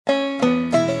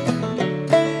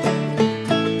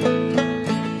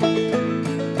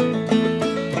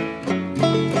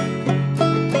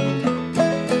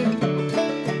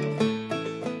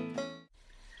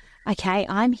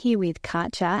today I'm here with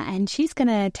Katja, and she's going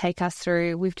to take us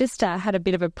through. We've just had a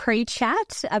bit of a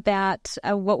pre-chat about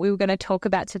what we were going to talk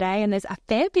about today, and there's a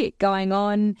fair bit going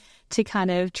on to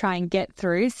kind of try and get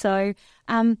through. So,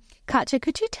 Katja,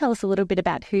 could you tell us a little bit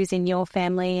about who's in your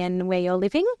family and where you're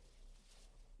living?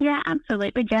 Yeah,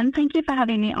 absolutely, Jen. Thank you for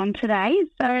having me on today.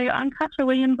 So I'm Katja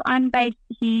Williams. I'm based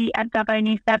here at Dubbo,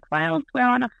 New South Wales. We're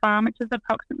on a farm which is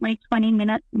approximately 20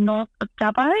 minutes north of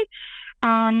Dubbo.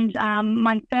 And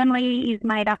my family is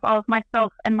made up of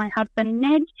myself and my husband,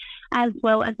 Ned, as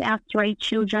well as our 3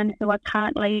 children who are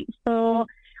currently 4,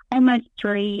 almost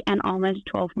 3 and almost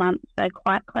 12 months, so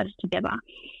quite close together.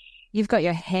 You've got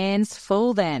your hands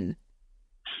full then.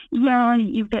 Yeah,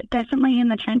 you've got definitely in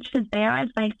the trenches there, as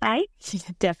they say. Yeah,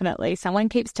 definitely. Someone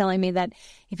keeps telling me that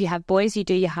if you have boys, you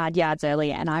do your hard yards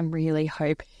early, and I'm really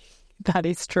hoping that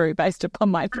is true based upon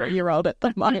my 3-year-old at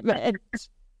the moment.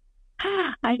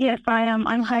 Yes, I am.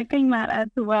 I'm hoping that as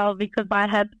well, because I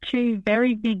have 2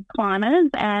 very big climbers,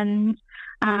 and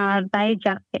they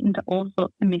just get into all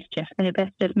sorts of mischief. They're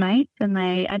best of mates, and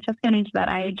they are just getting to that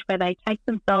age where they take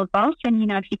themselves off,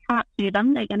 and, if you can't do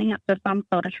them, they're getting up to some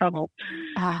sort of trouble.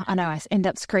 I know. I end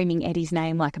up screaming Eddie's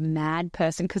name like a mad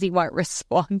person because he won't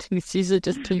respond. He's usually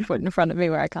just 2 foot in front of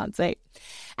me where I can't see.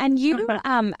 And you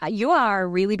are a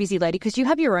really busy lady because you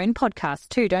have your own podcast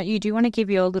too, don't you? Do you want to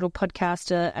give your little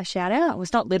podcast a shout out? Well,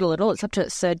 it's not little at all. It's up to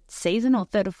its 3rd season or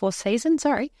 3rd or 4th season.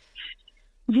 Sorry.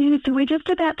 Yeah, so we're just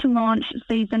about to launch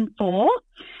season 4.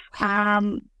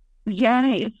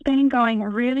 It's been going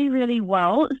really, really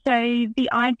well. So the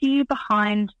idea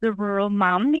behind The Rural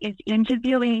Mum is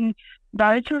interviewing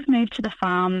those who have moved to the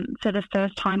farm for the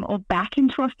first time or back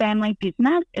into a family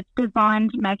business. It's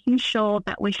designed making sure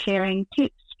that we're sharing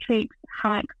tips, tricks,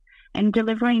 hacks, and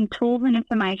delivering tools and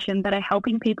information that are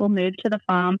helping people move to the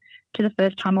farm to the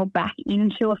first time or back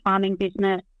into a farming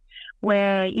business,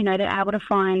 where, they're able to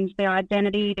find their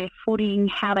identity, their footing,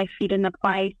 how they fit in the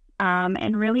place,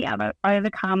 and really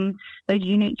overcome those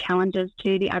unique challenges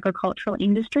to the agricultural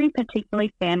industry,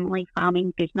 particularly family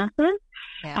farming businesses.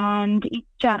 Yeah. And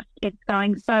it's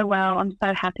going so well. I'm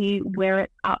so happy where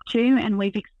it's up to, and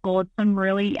we've explored some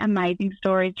really amazing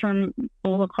stories from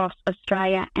all across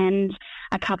Australia and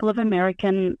a couple of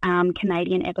American,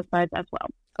 Canadian episodes as well.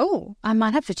 Oh, I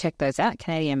might have to check those out,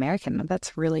 Canadian-American.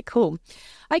 That's really cool.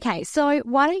 Okay, so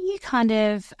why don't you kind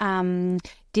of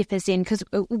dip us in, because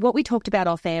what we talked about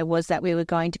off air was that we were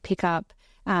going to pick up,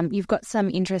 you've got some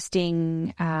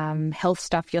interesting health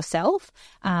stuff yourself,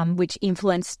 which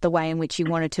influenced the way in which you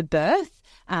wanted to birth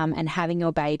and having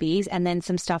your babies, and then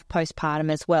some stuff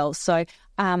postpartum as well. So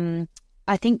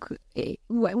I think,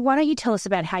 why don't you tell us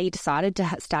about how you decided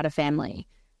to start a family?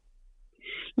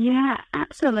 Yeah,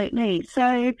 absolutely.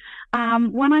 So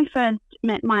when I first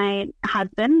met my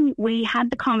husband, we had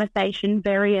the conversation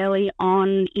very early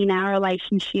on in our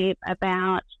relationship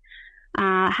about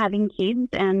having kids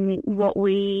and what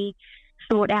we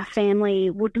thought our family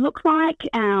would look like,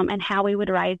 and how we would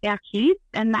raise our kids.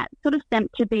 And that sort of seemed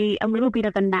to be a little bit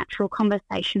of a natural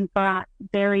conversation for us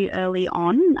very early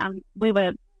on. We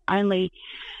were only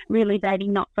really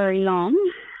dating not very long.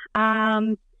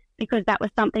 Because that was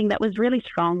something that was really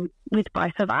strong with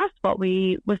both of us, what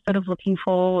we were sort of looking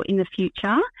for in the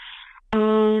future.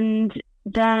 And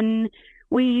then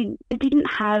we didn't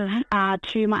have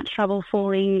too much trouble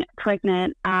falling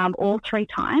pregnant all 3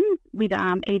 times with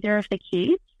either of the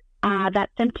kids. That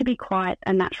seemed to be quite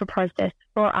a natural process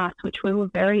for us, which we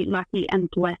were very lucky and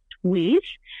blessed with.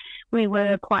 We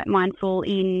were quite mindful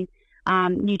in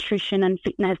nutrition and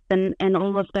fitness and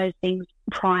all of those things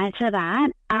prior to that.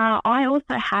 I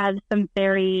also had some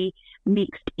very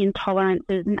mixed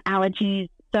intolerances and allergies,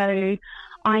 so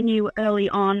I knew early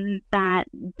on that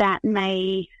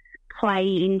may play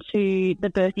into the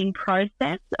birthing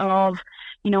process of,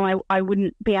 I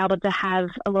wouldn't be able to have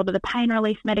a lot of the pain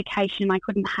relief medication. I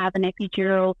couldn't have an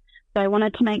epidural. So I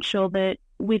wanted to make sure that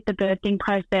with the birthing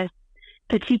process,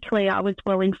 particularly, I was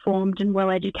well informed and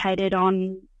well educated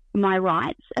on my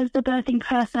rights as the birthing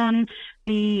person,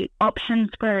 the options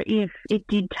were, if it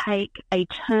did take a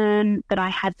turn, that I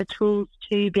had the tools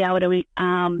to be able to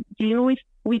deal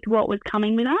with what was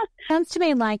coming with us. Sounds to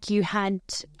me like you had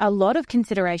a lot of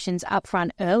considerations up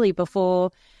front early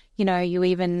before, you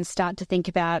even start to think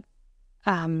about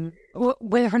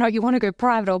whether or not you want to go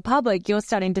private or public. You're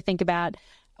starting to think about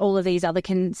all of these other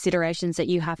considerations that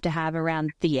you have to have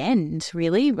around the end,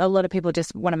 really. A lot of people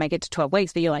just want to make it to 12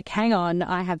 weeks, but you're like, hang on,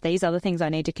 I have these other things I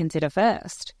need to consider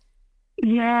first.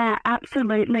 Yeah,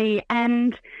 absolutely.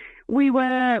 And we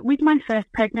were, with my first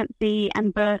pregnancy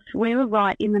and birth, we were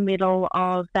right in the middle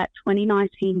of that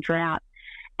 2019 drought.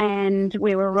 And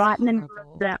we were right in the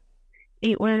middle of that.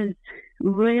 It was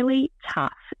really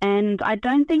tough. And I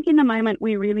don't think in the moment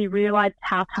we really realised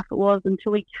how tough it was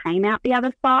until we came out the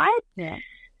other side. Yeah.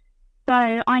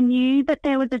 So I knew that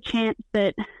there was a chance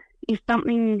that if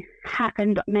something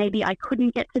happened, maybe I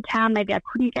couldn't get to town, maybe I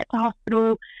couldn't get to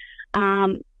hospital.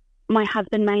 My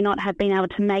husband may not have been able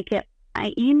to make it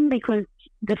in because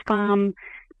the farm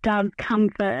does come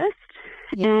first.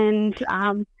 Yeah.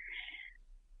 And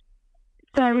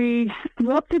so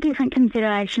lots of different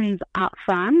considerations up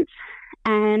front.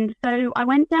 And so I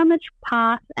went down the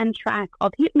path and track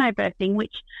of hypnobirthing,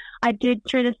 which I did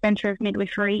through the Centre of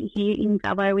Midwifery here in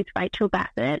Dubbo with Rachel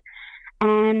Bassett,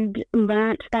 and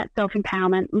learnt that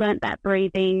self-empowerment, learnt that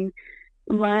breathing,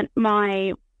 learnt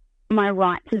my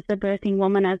rights as a birthing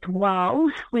woman as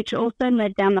well, which also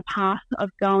led down the path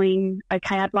of going,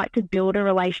 okay, I'd like to build a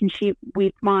relationship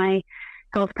with my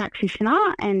health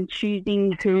practitioner and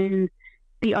choosing who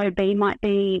the OB might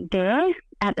be there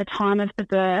at the time of the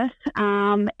birth.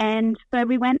 And so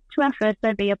we went to our first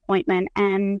OB appointment,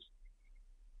 and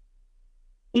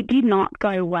it did not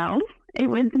go well. It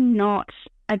was not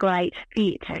a great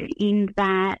fit in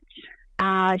that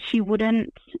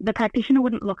the practitioner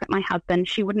wouldn't look at my husband.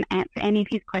 She wouldn't answer any of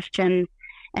his questions.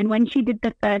 And when she did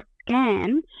the first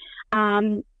scan,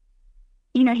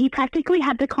 he practically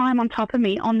had to climb on top of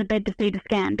me on the bed to see the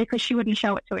scan because she wouldn't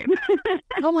show it to him.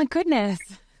 Oh, my goodness.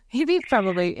 He'd be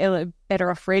probably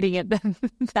better off reading it than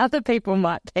other people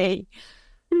might be.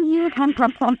 Yeah,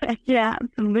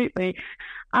 absolutely.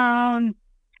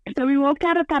 So we walked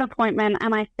out of that appointment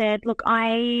and I said, look,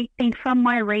 I think from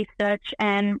my research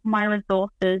and my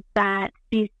resources that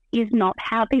this is not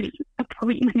how this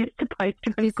appointment is supposed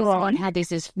to have gone. This is not how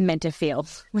this is meant to feel.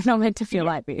 We're not meant to feel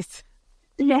like this.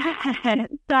 Yeah.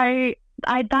 So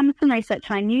I'd done some research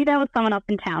and I knew there was someone else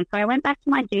in town. So I went back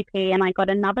to my GP and I got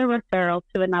another referral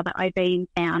to another OB in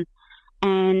town.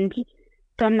 And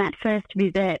from that first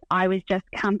visit, I was just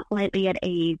completely at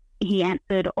ease. He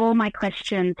answered all my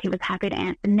questions. He was happy to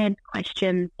answer Ned's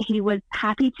questions. He was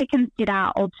happy to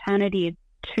consider alternatives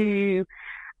to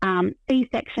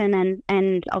C-section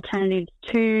and alternatives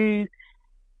to,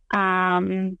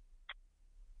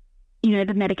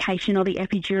 the medication or the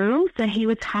epidural. So he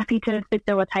was happy to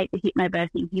facilitate the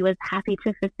hypnobirthing. He was happy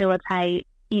to facilitate,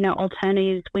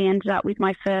 alternatives. We ended up with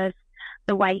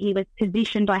the way he was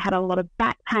positioned, I had a lot of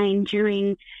back pain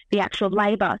during the actual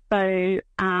labour. So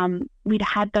we'd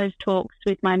had those talks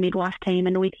with my midwife team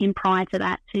and with him prior to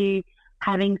that to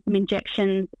having some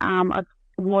injections of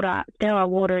sterile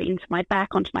water into my back,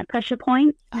 onto my pressure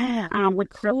points,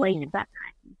 which relieved that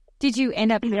pain. Did you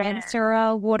end up getting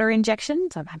sterile water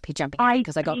injections? I'm happy jumping in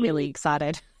because I got really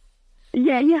excited.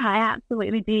 Yeah, I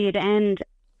absolutely did. And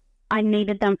I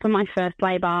needed them for my first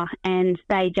labour and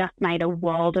they just made a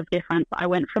world of difference. I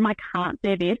went from I can't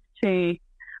do this to,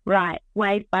 right,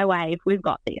 wave by wave, we've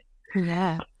got this.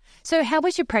 Yeah. So how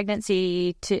was your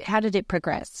pregnancy? How did it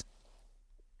progress?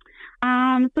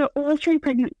 So all 3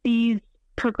 pregnancies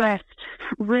progressed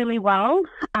really well.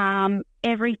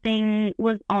 Everything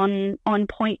was on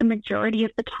point the majority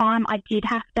of the time. I did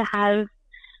have to have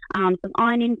some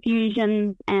iron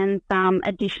infusions and some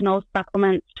additional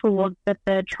supplements towards the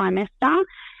 3rd trimester.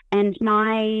 And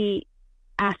my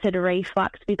acid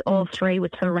reflux with all 3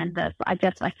 was horrendous. I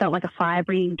felt like a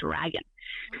fire-breathing dragon.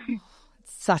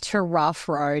 Such a rough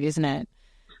road, isn't it?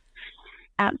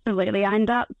 Absolutely. I ended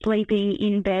up sleeping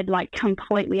in bed like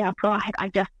completely upright. I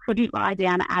just couldn't lie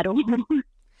down at all.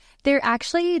 There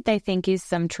actually, they think, is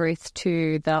some truth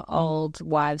to the old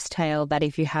wives' tale that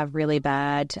if you have really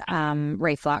bad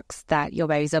reflux, that your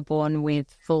babies are born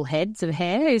with full heads of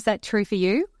hair. Is that true for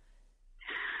you?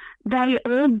 They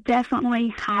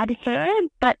definitely had hair,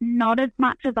 but not as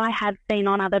much as I have seen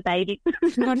on other babies.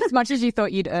 Not as much as you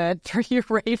thought you'd earn through your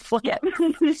reflux. Yeah.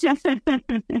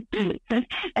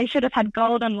 They should have had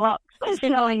golden locks.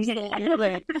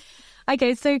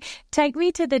 Okay, so take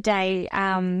me to the day.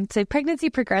 So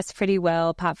pregnancy progressed pretty well,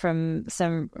 apart from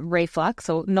some reflux,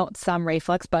 or not some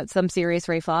reflux, but some serious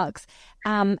reflux.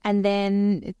 And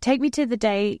then take me to the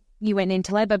day you went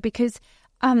into labour, because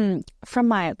from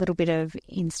my little bit of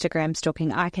Instagram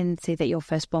stalking, I can see that your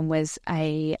firstborn was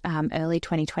a early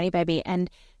 2020 baby, and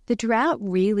the drought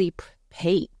really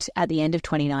peaked at the end of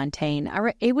 2019.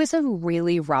 It was a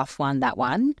really rough one, that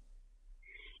one.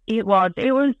 It was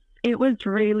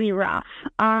really rough.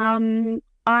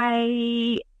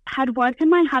 I had woken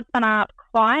my husband up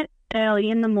quite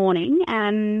early in the morning,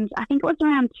 and I think it was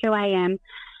around 2 a.m.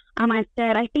 And I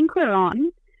said, I think we're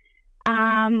on.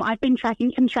 I've been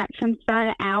tracking contractions for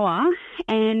an hour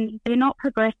and they're not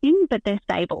progressing, but they're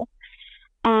stable.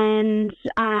 And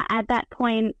at that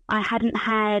point, I hadn't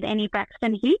had any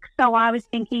Braxton Hicks, so I was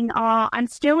thinking, oh, I'm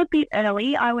still a bit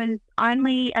early. I was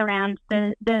only around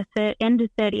the end of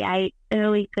 38,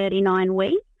 early 39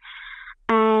 weeks.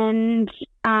 And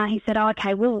he said, oh,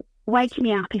 okay, well, wake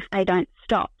me up if they don't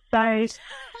stop. So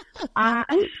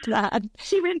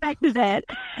she went back to bed,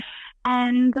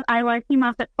 and I woke him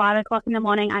up at 5 o'clock in the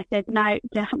morning. I said, no,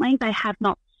 definitely they have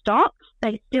not stopped.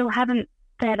 They still haven't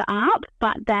fed up,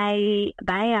 but they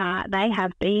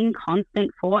have been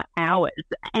constant for hours.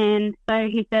 And so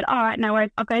he said, all right, no worries,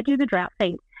 I'll go do the drought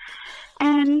feed.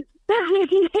 And so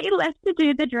he left to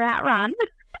do the drought run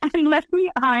and left me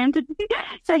at home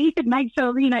so he could make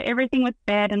sure, everything was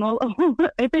fed and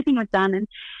everything was done. And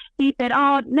he said,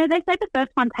 oh, no, they say the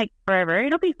first one takes forever.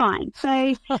 It'll be fine.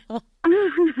 So, so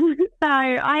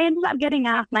I ended up getting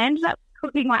up and I ended up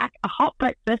cooking like a hot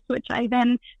breakfast, which I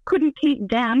then couldn't keep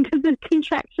down because the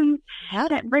contractions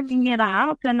kept bringing it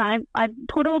up. And I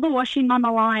put all the washing on the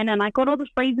line, and I got all the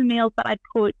freezer meals that I'd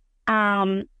put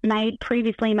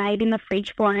previously made in the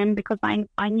fridge for him, because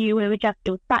I knew it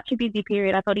was such a busy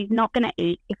period. I thought he's not going to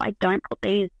eat if I don't put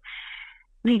these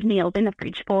meals in the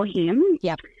fridge for him.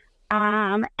 Yep.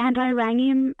 And I rang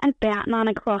him about 9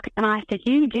 o'clock and I said,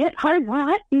 you get home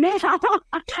right now.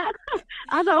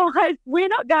 Otherwise, we're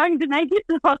not going to make it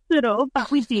to the hospital. But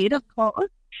we did, of course.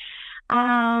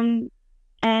 And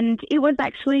it was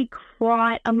actually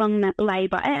quite a long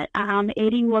labour.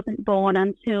 Eddie wasn't born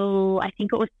until I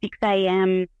think it was 6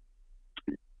 a.m.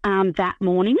 That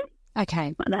morning.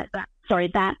 Okay. The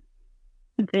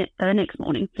next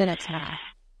morning. The next morning.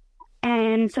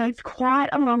 And so it's quite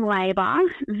a long labour,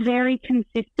 very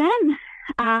consistent,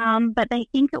 but they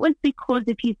think it was because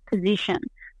of his position.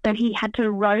 So he had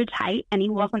to rotate, and he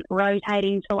wasn't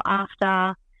rotating till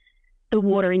after the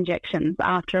water injections,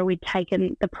 after we'd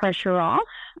taken the pressure off.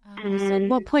 So at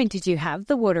what point did you have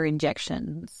the water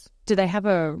injections? Do they have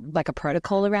a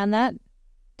protocol around that?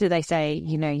 Do they say,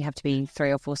 you have to be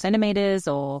 3 or 4 centimetres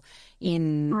or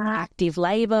in active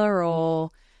labour, or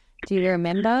do you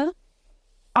remember?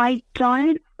 I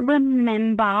don't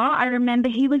remember. I remember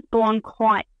he was born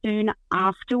quite soon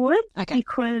afterwards,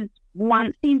 because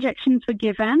once the injections were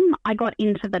given, I got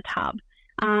into the tub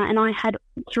and I had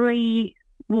 3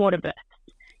 water births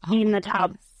in the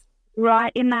tub.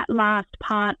 Right in that last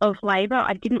part of labour,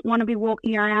 I didn't want to be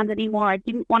walking around anymore. I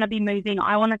didn't want to be moving.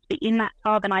 I wanted to be in that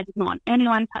tub, and I didn't want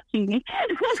anyone touching me.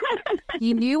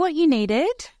 You knew what you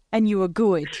needed and you were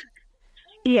good.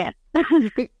 Yeah.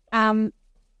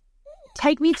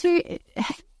 Take me to,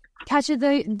 Katja,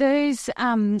 those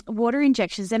water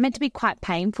injections, they're meant to be quite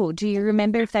painful. Do you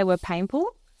remember if they were painful?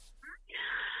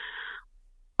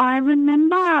 I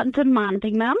remember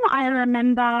demanding them. I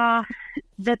remember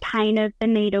the pain of the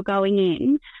needle going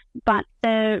in, but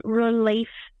the relief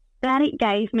that it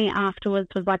gave me afterwards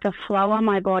was like a flow on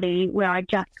my body where I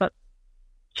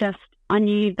I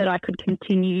knew that I could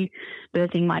continue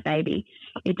birthing my baby.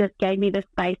 It just gave me the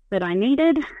space that I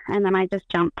needed, and then I just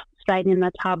jumped straight in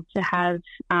the tub to have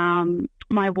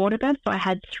my water birth. So I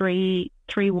had three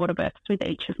water births with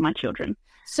each of my children.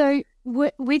 So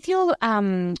with your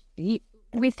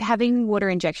with having water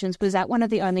injections, was that one of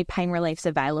the only pain reliefs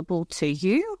available to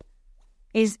you?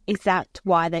 Is that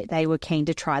why they were keen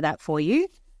to try that for you?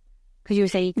 Because you were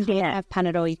saying you couldn't have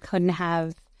Panadol, you couldn't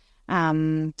have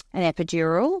an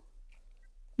epidural.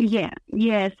 Yeah.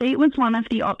 So it was one of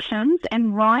the options,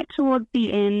 and right towards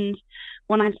the end,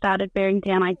 when I started bearing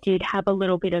down, I did have a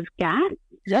little bit of gas.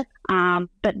 Yep.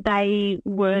 But they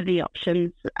were the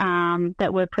options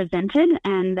that were presented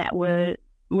and that were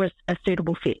a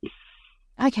suitable fit.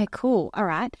 Okay, cool. All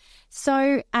right.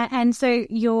 So so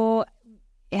you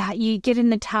get in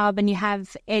the tub and you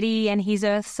have Eddie and his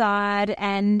earth side,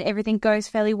 and everything goes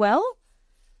fairly well?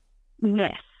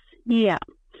 Yes. Yeah.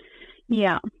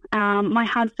 My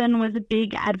husband was a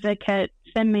big advocate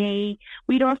for me.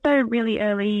 We'd also really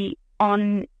early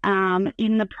on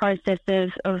in the process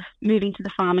of moving to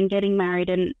the farm and getting married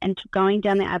and going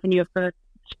down the avenue of birth,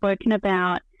 spoken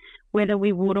about whether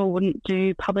we would or wouldn't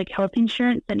do public health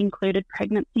insurance that included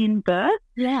pregnancy and birth.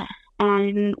 Yeah.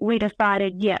 And we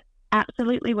decided,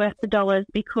 absolutely worth the dollars,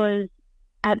 because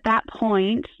at that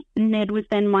point, Ned was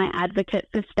then my advocate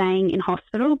for staying in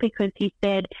hospital, because he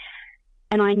said,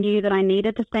 and I knew that I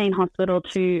needed to stay in hospital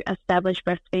to establish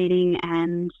breastfeeding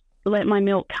and let my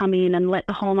milk come in and let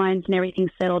the hormones and everything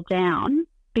settle down,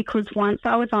 because once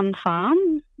I was on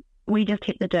farm, we just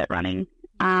hit the dirt running.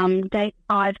 Day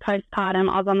 5 postpartum,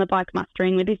 I was on the bike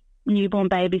mustering with this newborn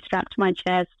baby strapped to my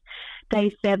chest.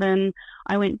 Day 7,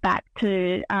 I went back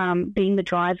to being the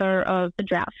driver of the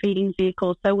drought feeding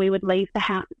vehicle. So we would leave the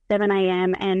house at 7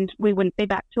 a.m. and we wouldn't be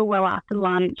back till well after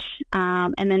lunch.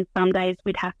 And then some days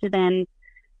we'd have to then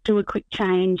do a quick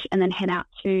change and then head out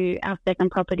to our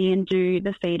second property and do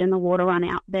the feed and the water run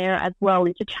out there as well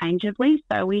interchangeably.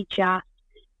 So we just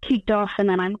kicked off, and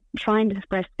then I'm trying to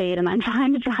breastfeed and I'm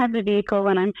trying to drive the vehicle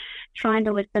and I'm trying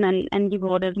to listen and give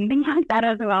orders and things like that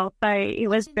as well. So it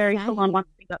was very full on once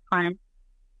we got home.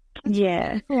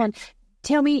 Yeah. Full on.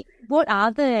 Tell me, what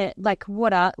does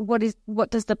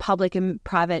the public and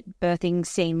private birthing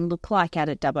scene look like out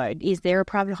at Dubbo? Is there a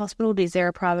private hospital? Is there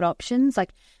a private options?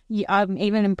 I'm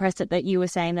even impressed that you were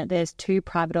saying that there's 2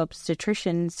 private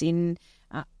obstetricians in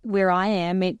where I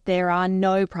am. There are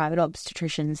no private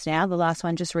obstetricians now. The last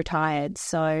one just retired,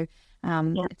 so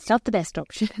it's not the best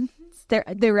option.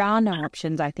 There are no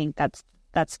options. I think that's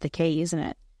the key, isn't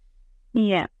it?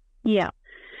 Yeah.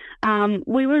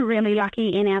 We were really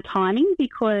lucky in our timing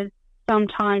because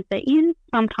sometimes there is,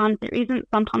 sometimes there isn't,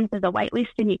 sometimes there's a wait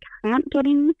list and you can't get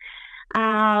in.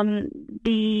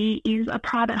 There is a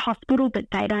private hospital, but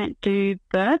they don't do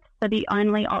births. So the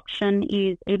only option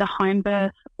is either home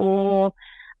birth or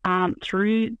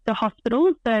through the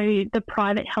hospital. So the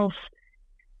private health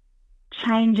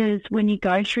changes when you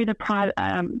go through the private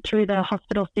through the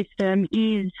hospital system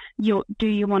is do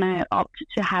you want to opt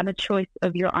to have a choice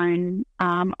of your own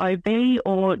OB,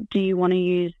 or do you want to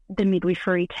use the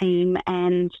midwifery team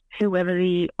and whoever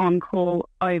the on-call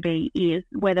OB is,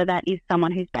 whether that is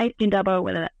someone who's based in Dubbo,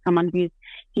 whether that's someone who's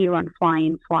here on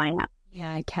fly-in, fly-out.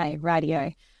 Yeah, okay,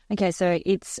 radio. Okay, so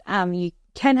it's you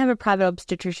can have a private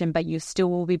obstetrician, but you still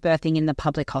will be birthing in the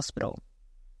public hospital.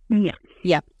 Yeah.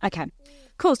 Yeah, okay.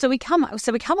 Cool. So we come home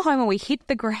and we hit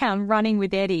the ground running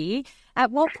with Eddie.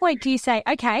 At what point do you say,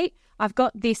 okay, I've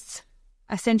got this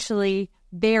essentially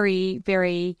very,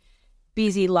 very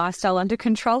busy lifestyle under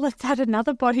control. Let's add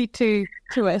another body to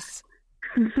us.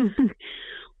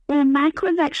 Well, Mac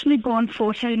was actually born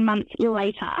 14 months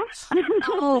later.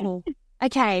 Oh,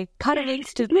 okay. Kind of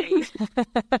instantly.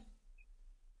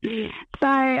 So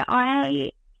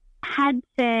I had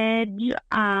said,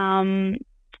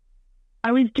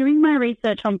 I was doing my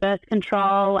research on birth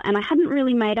control and I hadn't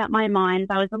really made up my mind.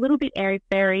 I was a little bit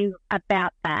airy-fairy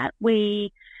about that.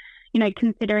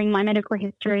 Considering my medical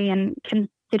history and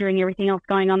considering everything else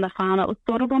going on the farm, it was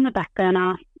sort of on the back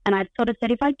burner. And I sort of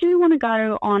said, if I do want to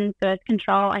go on birth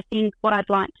control, I think what I'd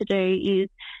like to do is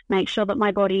make sure that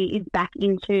my body is back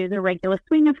into the regular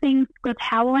swing of things, because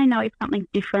how will I know if something's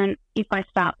different if I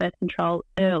start birth control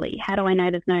early? How do I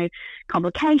know there's no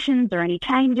complications or any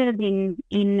changes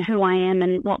in who I am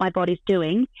and what my body's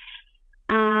doing?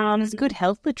 It's good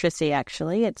health literacy,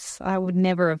 actually. I would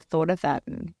never have thought of that.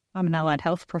 I'm an allied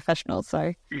health professional,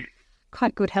 so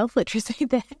quite good health literacy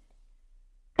there.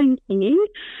 Thank you.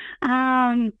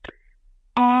 And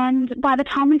by the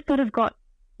time we sort of got,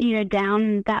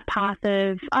 down that path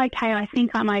of, okay, I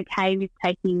think I'm okay with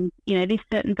taking, this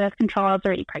certain birth control, I was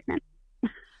already pregnant.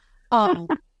 Oh.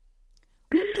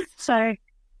 So,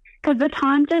 because the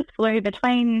time just flew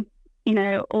between,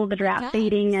 all the drought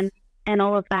feeding and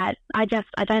all of that. I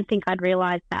don't think I'd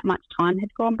realised that much time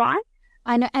had gone by.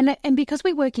 I know, and because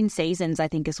we work in seasons, I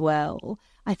think as well,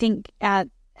 I think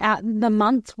the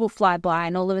months will fly by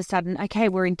and all of a sudden, okay,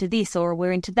 we're into this or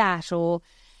we're into that, or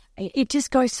it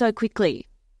just goes so quickly.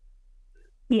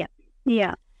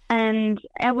 Yeah. And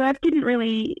our work didn't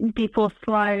really dip or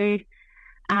slow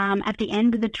at the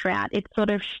end of the drought. It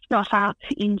sort of shot up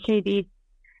into this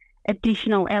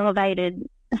additional elevated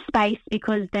space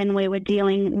because then we were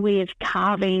dealing with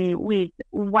calving with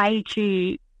way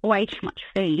too much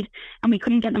feed and we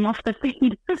couldn't get them off the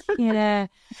feed. Yeah,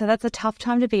 so that's a tough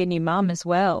time to be a new mum as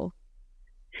well.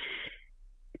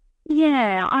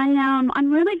 Yeah,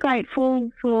 I'm really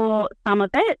grateful for some of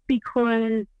it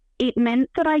because it meant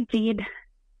that I did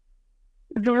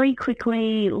very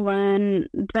quickly learn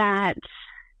that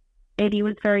Eddie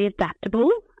was very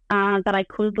adaptable, that I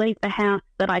could leave the house,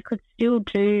 that I could still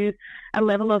do a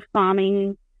level of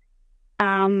farming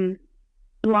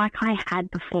like I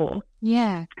had before.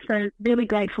 Yeah. So really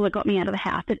grateful it got me out of the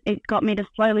house. It got me to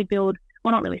slowly build,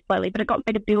 well, not really slowly, but it got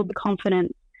me to build the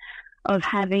confidence of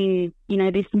having,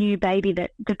 this new baby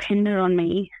that depended on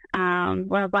me, where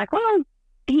I was like, well,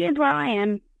 here's where I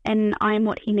am and I'm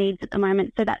what he needs at the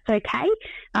moment. So that's okay.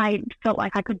 I felt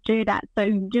like I could do that. So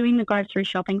doing the grocery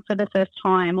shopping for the first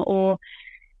time or,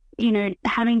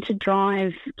 having to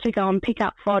drive to go and pick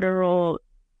up fodder or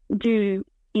do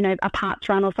a parts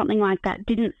run or something like that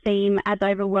didn't seem as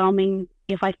overwhelming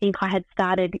if I think I had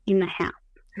started in the house.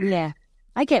 Yeah,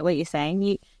 I get what you're say're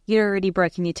saying. You'd already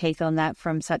broken your teeth on that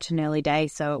from such an early day,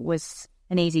 so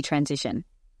an easy transition.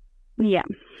 Yeah.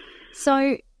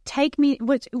 So take me,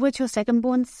 what's your second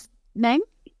born's name?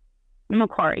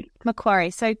 Macquarie.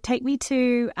 So take me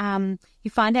to,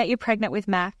 you find out you're pregnant with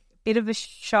Mac. Bit of a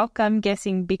shock, I'm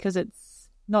guessing, because it's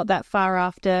not that far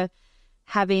after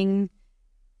having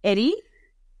Eddie.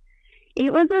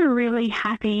 It was a really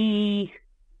happy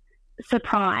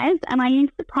surprise, and I use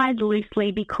surprise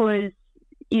loosely because,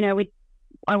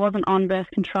 I wasn't on birth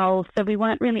control, so we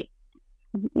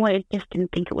just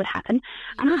didn't think it would happen.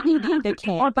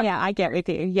 Yeah, I get with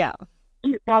you, yeah.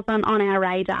 It wasn't on our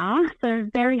radar, so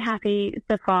very happy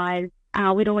surprise.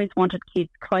 We'd always wanted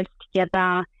kids close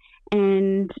together,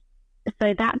 and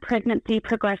so that pregnancy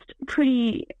progressed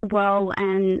pretty well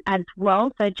and as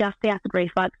well. So just the acid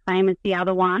reflux, same as the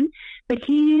other one. But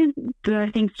his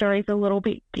birthing story is a little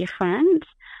bit different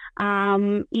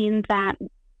in that,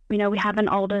 we have an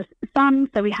older son,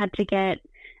 so we had to get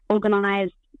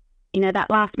organised, that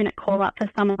last minute call up for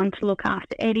someone to look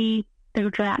after Eddie. The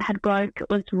drought had broke. It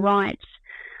was right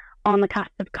on the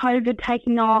cusp of COVID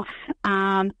taking off.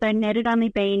 So Ned had only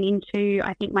been into,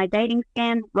 I think, my dating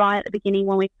scan right at the beginning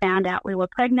when we found out we were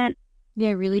pregnant.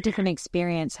 Yeah, really different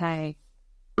experience, hey?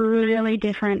 Really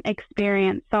different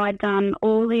experience. So I'd done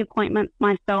all the appointments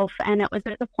myself, and it was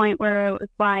at the point where it was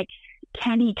like,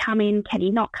 can he come in? Can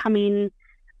he not come in?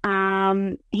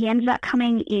 He ended up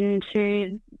coming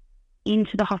into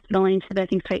the hospital and into the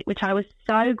birthing suite, which I was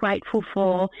so grateful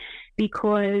for,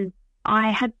 because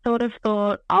I had sort of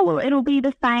thought, oh, well, it'll be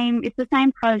the same. It's the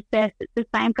same process. It's the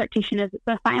same practitioners. It's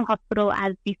the same hospital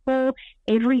as before.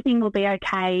 Everything will be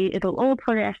okay. It'll all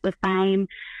progress the same.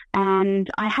 And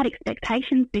I had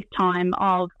expectations this time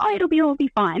of, oh, it'll all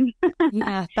be fine.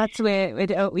 Yeah, that's where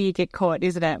you get caught,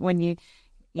 isn't it? When you,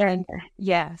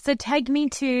 yeah. So take you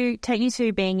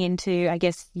to being into, I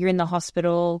guess you're in the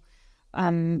hospital.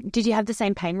 Did you have the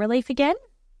same pain relief again?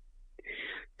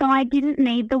 So I didn't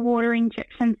need the water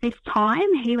injections this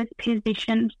time. He was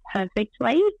positioned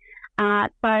perfectly.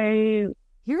 So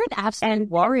you're an absolute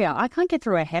warrior. I can't get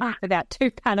through a headache without 2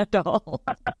 Panadol.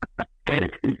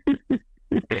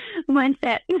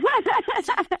 Mindset.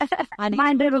 I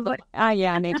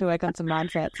need to work on some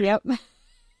mindsets. Yep.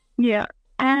 Yeah.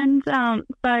 And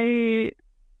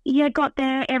got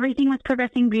there. Everything was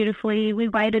progressing beautifully. We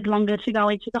waited longer to go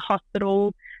into the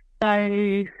hospital.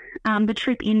 So the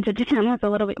trip into town was a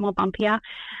little bit more bumpier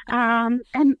and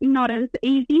not as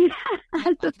easy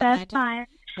as the first time.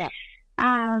 Yeah.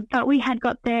 But we had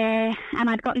got there, and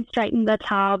I'd gotten straight in the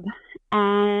tub,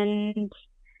 and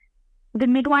the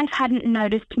midwife hadn't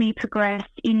noticed me progress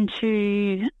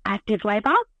into active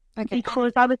labour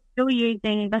because I was still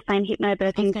using the same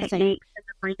hypnobirthing techniques and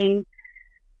the breathing.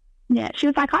 Yeah, she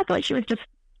was like, I thought she was just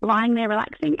lying there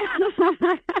relaxing.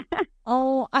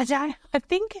 Oh, I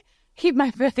think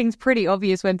hypnobirthing's pretty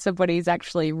obvious when somebody's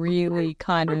actually really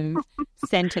kind of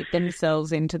centered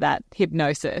themselves into that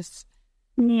hypnosis.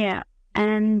 Yeah,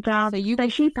 and so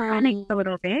she panicked a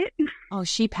little bit. Oh,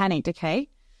 she panicked, okay.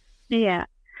 Yeah.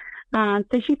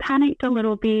 So she panicked a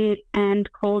little bit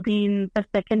and called in the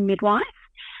second midwife,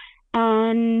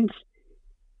 and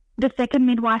the second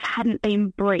midwife hadn't been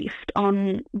briefed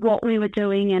on what we were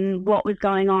doing and what was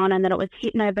going on, and that it was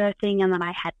hypnobirthing, and that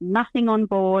I had nothing on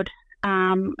board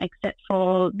except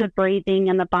for the breathing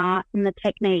and the bath and the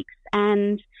techniques.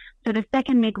 And so the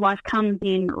second midwife comes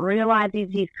in, realizes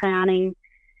he's crowning,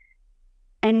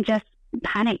 and just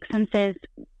panics and says,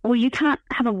 well, you can't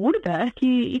have a water birth.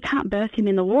 You can't birth him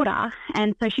in the water.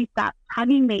 And so she starts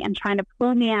hugging me and trying to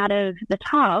pull me out of the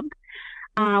tub,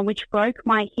 which broke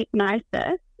my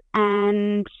hypnosis.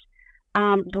 And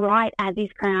right as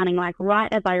he's crowning, like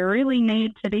right as I really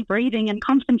need to be breathing and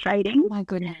concentrating. Oh my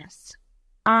goodness.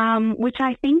 Which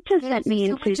I think just sent me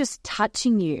into just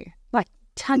touching you, like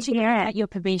touching you at your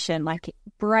permission, like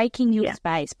breaking your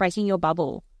space, breaking your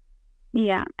bubble.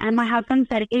 Yeah, and my husband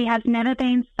said he has never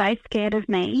been so scared of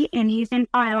me in his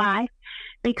entire life,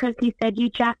 because he said, you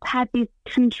just had this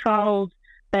controlled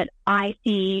but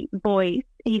icy voice.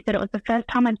 He said it was the first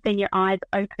time I'd seen your eyes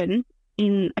open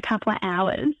in a couple of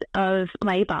hours of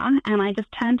labour, and I just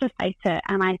turned to face her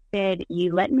and I said,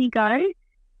 you let me go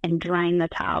and drain the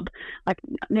tub. Like,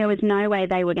 there was no way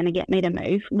they were going to get me to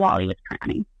move while he was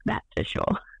crowning, that's for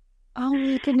sure. Oh,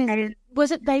 my goodness.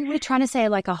 Was it they were trying to say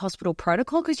like a hospital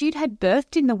protocol? Because you'd had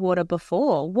birthed in the water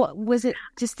before. What was it?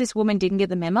 Just this woman didn't get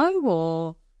the memo,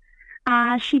 or?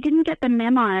 She didn't get the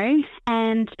memo,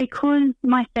 and because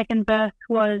my second birth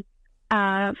was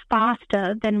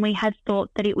faster than we had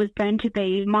thought that it was going to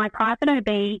be, my private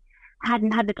OB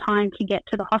hadn't had the time to get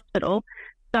to the hospital,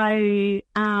 so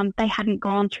they hadn't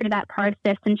gone through that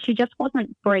process, and she just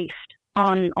wasn't briefed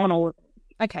on all of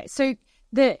it. Okay, so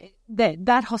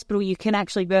that hospital you can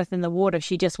actually birth in the water.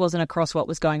 She just wasn't across what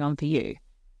was going on for you.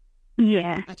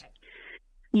 Yeah. Okay.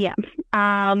 Yeah.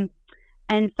 And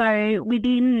so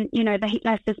within, the heat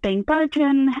just being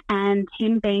broken and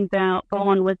him being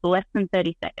born was less than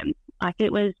 30 seconds. Like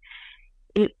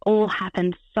it all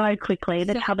happened so quickly.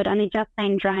 The tub had only just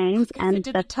been drained. And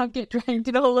did the tub get drained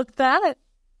and all of that?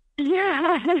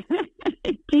 Yeah,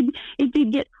 it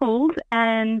did get pulled,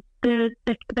 and the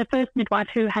first midwife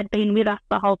who had been with us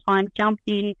the whole time jumped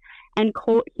in and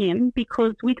caught him,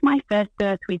 because with my first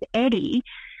birth with Eddie,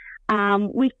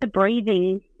 with the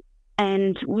breathing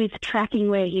and with tracking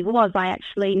where he was, I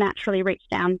actually naturally reached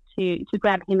down to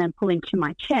grab him and pull him to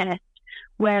my chest,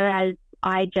 whereas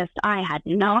I had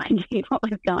no idea what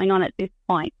was going on at this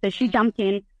point. So she jumped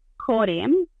in, caught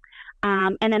him,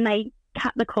 and then they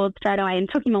cut the cord straight away and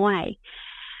took him away.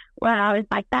 Well, I was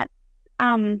like, that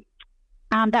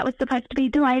was supposed to be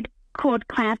delayed cord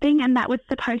clamping, and that was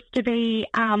supposed to be,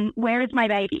 where is my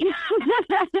baby?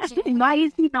 Why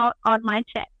is he not on my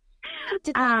chest?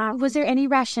 Was there any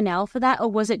rationale for that, or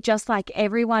was it just like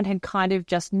everyone had kind of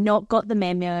just not got the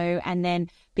memo, and then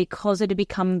because it had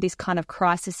become this kind of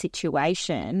crisis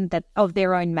situation that of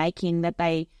their own making, that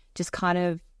they just kind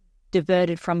of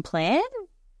diverted from plan?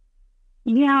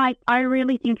 Yeah, I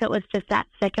really think it was just that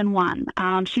second one.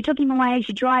 She took him away,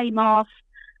 she dried him off,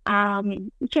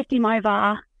 checked him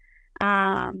over,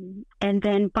 and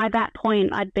then by that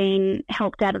point I'd been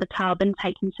helped out of the tub and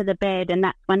taken to the bed, and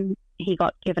that's when he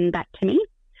got given back to me.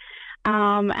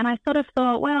 And I sort of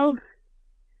thought, well,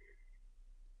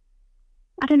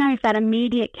 I don't know if that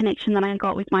immediate connection that I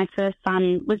got with my first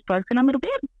son was broken a little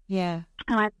bit. Yeah.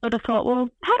 And I sort of thought, well,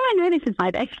 how do I know this is my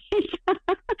baby?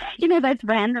 Those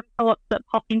random thoughts that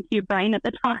pop into your brain at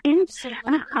the time.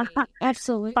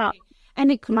 Absolutely. But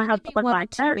and it could my be husband was 1 or like,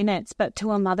 2 minutes, but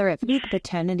to a mother, it's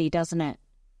paternity, doesn't it?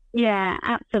 Yeah,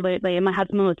 absolutely. And my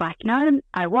husband was like, no,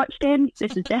 I watched it.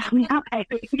 This is definitely our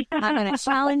baby. I'm going to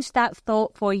challenge that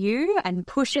thought for you and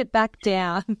push it back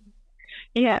down.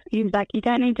 Yeah, he was like, you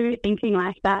don't need to be thinking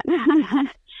like that.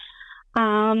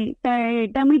 So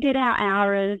then we did our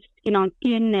hours, skin on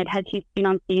skin. Ned had his skin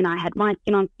on skin. I had my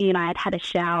skin on skin. I had had a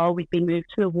shower. We'd been moved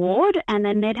to the ward. And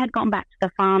then Ned had gone back to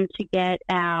the farm to get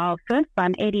our first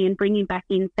son, Eddie, and bring him back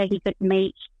in so he could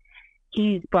meet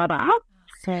his brother.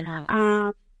 So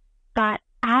nice. But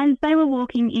as they were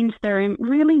walking into the room,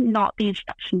 really not the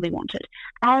instruction we wanted.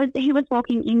 As he was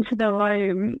walking into the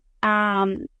room,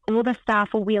 all the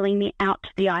staff were wheeling me out to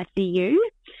the ICU.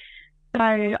 So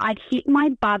I'd hit my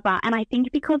buzzer, and I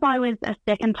think because I was a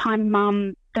second-time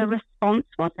mum, the response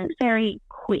wasn't very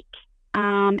quick.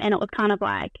 And it was kind of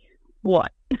like,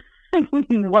 what?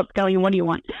 What's going on? What do you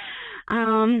want?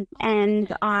 And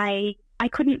I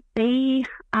couldn't see,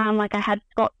 I had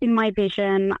spots in my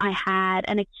vision. I had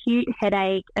an acute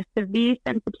headache, a severe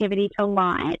sensitivity to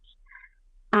light.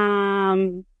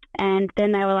 And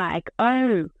then they were like,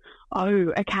 oh,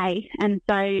 okay. And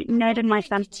so Ned and my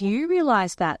son... Do you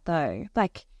realise that, though?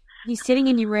 Like, you're sitting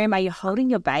in your room, are you holding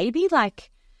your baby?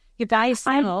 Like, you're by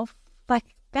yourself? I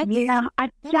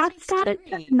just started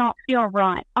to not feel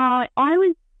right. I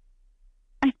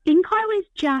think I was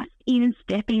just in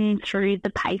stepping through the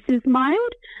paces mode.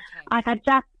 Okay.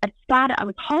 I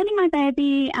was holding my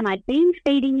baby and I'd been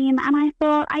feeding him, and I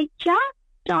thought, I just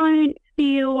don't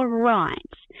feel right.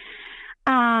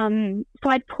 So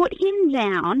I'd put him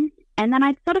down, and then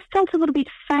I sort of felt a little bit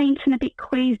faint and a bit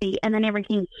queasy, and then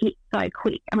everything hit so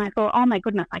quick. And I thought, oh my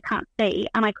goodness, I can't see.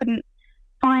 And I couldn't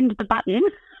find the button.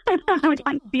 I was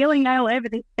feeling all over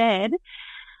this bed.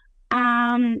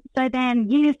 So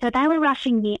they were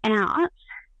rushing me out,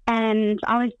 and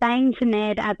I was saying to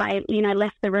Ned as I,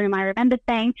 left the room, I remember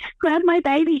saying, grab my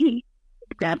baby.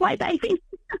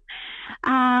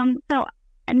 So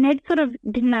Ned sort of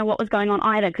didn't know what was going on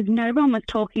either, because no one was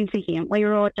talking to him. We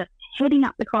were all just heading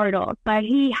up the corridor. So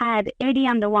he had Eddie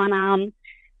under one arm,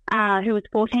 who was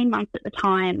 14 months at the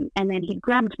time, and then he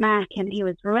grabbed Mac and he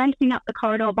was racing up the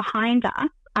corridor behind us.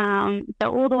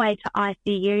 So all the way to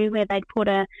ICU, where they'd put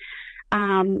an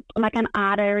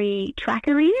artery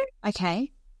tracker in.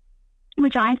 Okay.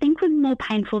 Which I think was more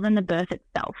painful than the birth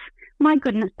itself. My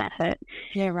goodness, that hurt.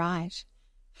 Yeah, right.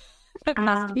 It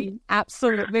must be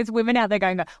absolute. There's women out there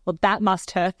going, well, that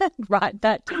must hurt, right?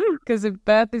 That, because if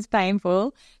birth is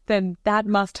painful, then that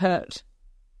must hurt.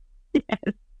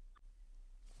 Yes.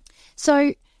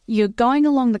 So you're going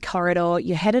along the corridor,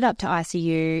 you're headed up to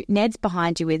ICU, Ned's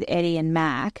behind you with Eddie and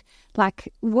Mac,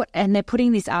 and they're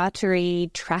putting this artery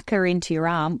tracker into your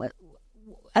arm.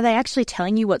 Are they actually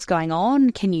telling you what's going on?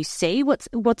 Can you see what's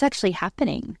actually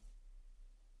happening?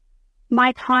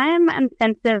 My time and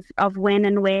sense of when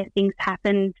and where things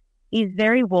happened is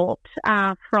very warped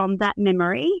from that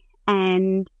memory.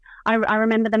 And I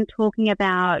remember them talking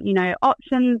about,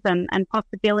 options and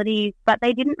possibilities, but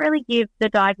they didn't really give the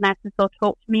diagnosis or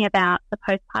talk to me about the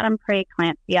postpartum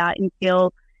preeclampsia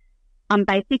until I'm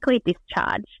basically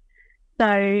discharged.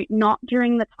 So not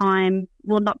during the time,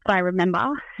 well, not that I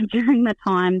remember, during the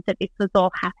time that this was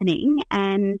all happening.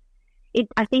 And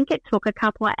I think it took a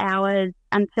couple of hours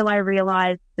until I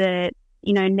realised that,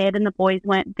 Ned and the boys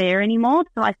weren't there anymore.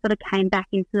 So I sort of came back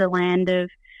into the land of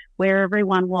where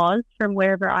everyone was from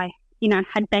wherever I,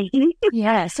 had been.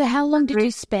 Yeah. So how long did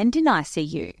you spend in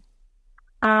ICU?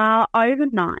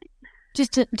 Overnight.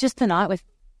 Just the night with.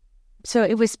 So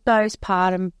it was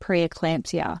postpartum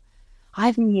preeclampsia.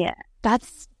 Yeah.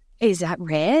 Is that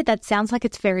rare? That sounds like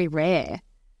it's very rare.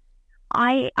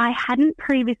 I hadn't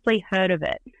previously heard of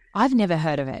it. I've never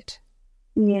heard of it.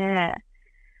 Yeah.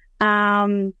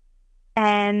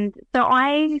 And so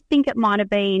I think it might have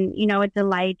been, a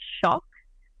delayed shock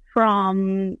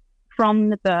from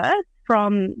the birth,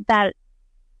 from that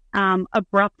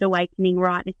abrupt awakening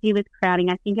right as he was crowding.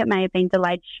 I think it may have been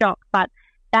delayed shock, but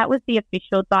that was the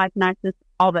official diagnosis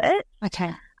of it.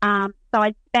 Okay.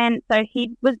 So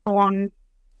he was born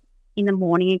in the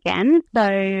morning again.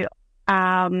 So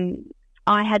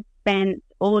I had spent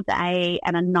all day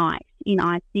and a night in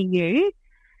ICU.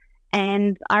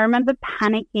 And I remember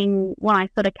panicking when I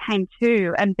sort of came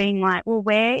to and being like, well,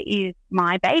 where is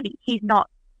my baby? He's not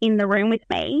in the room with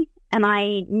me. And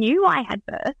I knew I had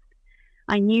birthed.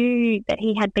 I knew that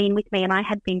he had been with me and I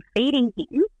had been feeding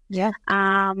him. Yeah.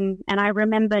 And I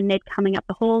remember Ned coming up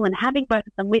the hall and having both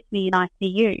of them with me in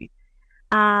ICU.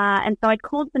 And so I'd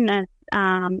called the nurse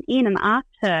in and asked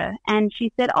her, and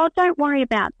she said, oh, don't worry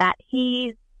about that.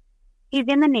 He's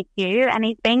in the NICU and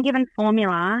he's been given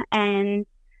formula and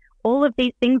all of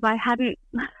these things I hadn't.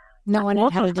 No one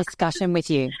had a discussion with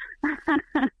you.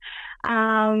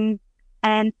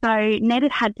 And so Ned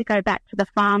had to go back to the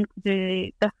farm to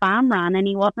do the farm run, and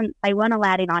they weren't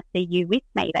allowed in ICU with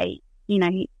me.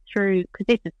 Because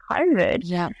this is COVID.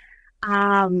 Yeah.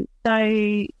 So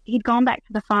he'd gone back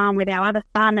to the farm with our other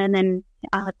son, and then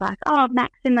I was like, oh,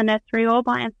 Mac's in the nursery all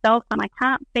by himself and I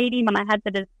can't feed him. And I had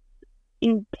this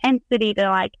intensity to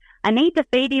I need to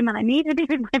feed him and I need to be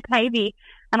with my baby,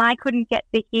 and I couldn't get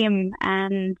to him.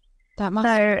 And that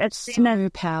must be so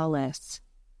powerless.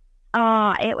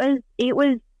 Oh, it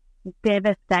was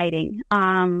devastating.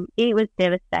 It was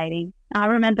devastating. I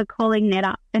remember calling Ned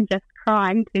up and just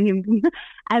crying to him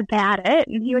about it,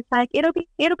 and he was like, "It'll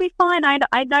be fine.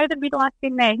 I know the midwife's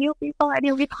in there. He'll be fine.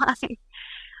 He'll be fine."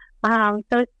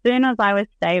 So as soon as I was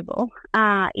stable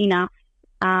enough,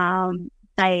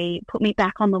 they put me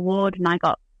back on the ward, and I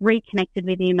got reconnected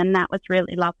with him, and that was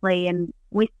really lovely. And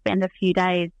we spent a few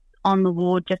days on the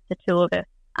ward, just the two of us.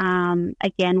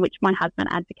 Again, which my husband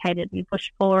advocated and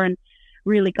pushed for, and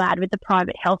really glad with the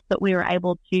private health that we were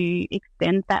able to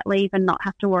extend that leave and not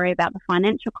have to worry about the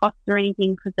financial costs or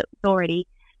anything, because it was already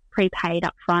prepaid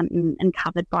up front and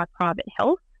covered by private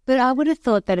health. But I would have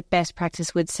thought that a best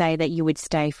practice would say that you would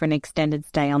stay for an extended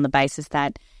stay on the basis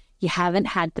that you haven't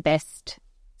had the best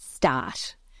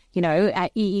start.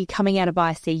 You're coming out of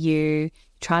ICU,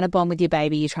 trying to bond with your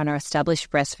baby, you're trying to establish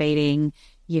breastfeeding,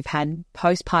 you've had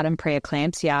postpartum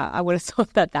preeclampsia. I would have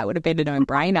thought that would have been a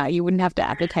no-brainer. You wouldn't have to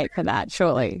advocate for that,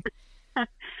 surely.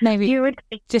 Maybe you would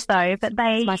think just so, but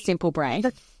my simple brain.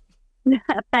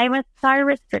 They were so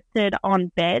restricted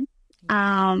on beds.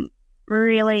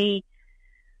 Really.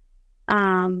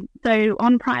 So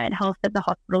on private health at the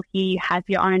hospital here, you have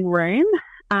your own room.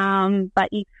 But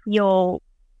if you're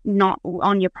not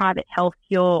on your private health,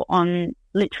 you're on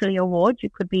literally a ward. You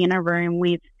could be in a room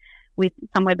with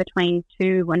somewhere between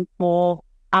 2 and 4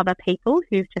 other people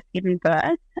who've just given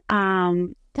birth.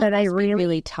 So they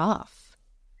really tough.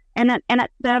 And it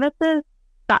services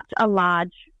such a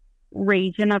large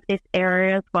region of this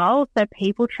area as well. So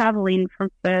people travel in from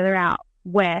further out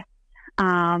west,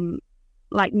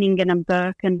 like Nyngan and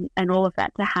Burke and all of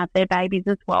that, to have their babies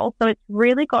as well. So it's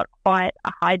really got quite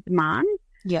a high demand.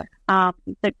 Yeah.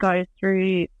 That goes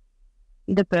through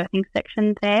the birthing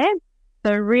section there.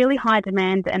 So really high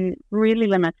demand and really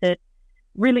limited,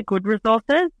 really good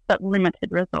resources, but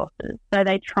limited resources. So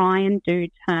they try and do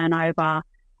turnover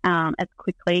as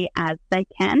quickly as they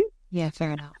can. Yeah,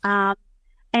 fair enough.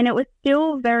 And it was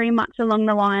still very much along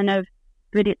the line of,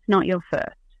 but it's not your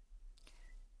first.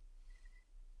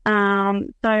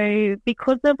 So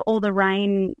because of all the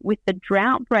rain with the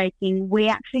drought breaking, we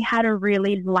actually had a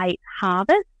really late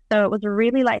harvest. So it was a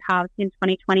really late harvest in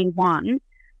 2021.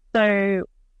 So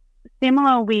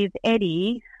similar with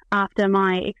Eddie, after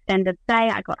my extended stay,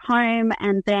 I got home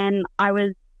and then I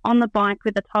was on the bike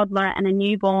with a toddler and a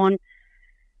newborn,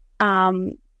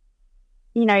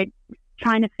 you know,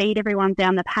 trying to feed everyone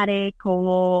down the paddock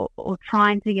or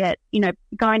trying to get, you know,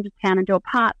 going to town and do a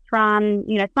parts run,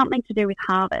 you know, something to do with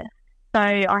harvest. So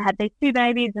I had these 2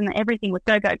 babies and everything was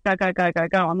go, go, go, go, go, go,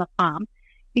 go on the farm.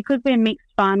 Because we're mixed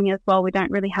farming as well, we don't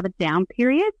really have a down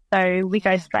period. So we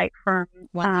go straight from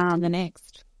one thing to the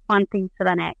next. One thing to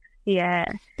the next, yeah.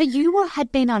 But you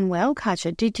had been unwell,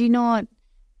 Katja. Did you not?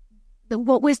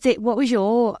 What was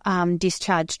your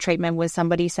discharge treatment? Was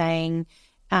somebody saying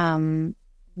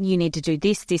you need to do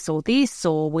this, this, or this,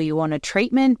 or were you on a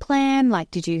treatment plan?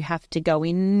 Like, did you have to go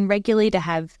in regularly to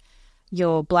have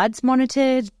your bloods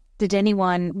monitored?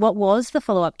 What was the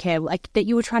follow-up care like that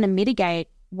you were trying to mitigate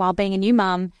while being a new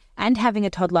mum and having a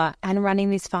toddler and running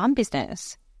this farm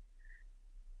business?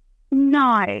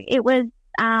 No, it was,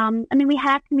 we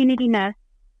had a community nurse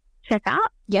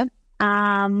checkup. Yep.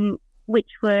 Which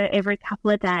were every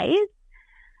couple of days.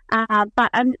 But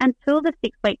until the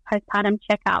 6-week postpartum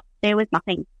checkup, there was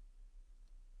nothing.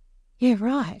 Yeah,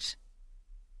 right.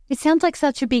 It sounds like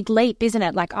such a big leap, isn't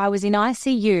it? Like I was in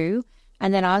ICU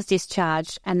and then I was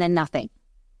discharged and then nothing.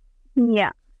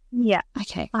 Yeah.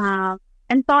 Okay.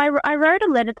 And so I wrote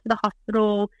a letter to the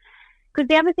hospital because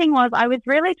the other thing was I was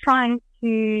really trying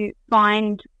to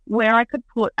find where I could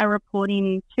put a report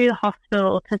in to the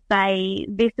hospital to say,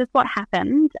 this is what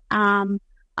happened. I'm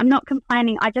not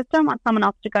complaining. I just don't want someone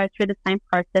else to go through the same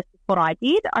process as what I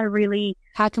did. I really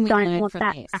How can we don't learn want from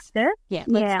that this? practice. Yeah,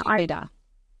 let's do better.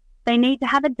 They need to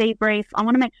have a debrief. I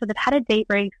want to make sure they've had a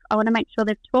debrief. I want to make sure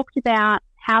they've talked about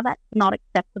how that's not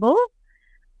acceptable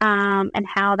and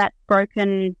how that's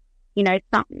broken, you know,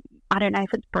 I don't know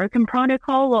if it's broken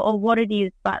protocol or what it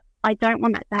is, but I don't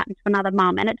want that to happen to another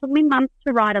mum. And it took me months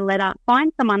to write a letter,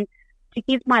 find someone to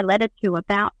give my letter to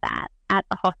about that at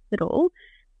the hospital.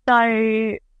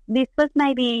 So this was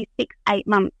maybe 6-8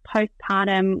 months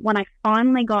postpartum when I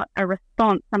finally got a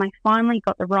response and I finally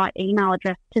got the right email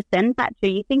address to send that to.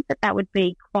 You think that would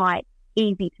be quite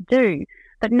easy to do,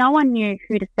 but no one knew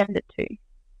who to send it to.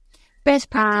 Best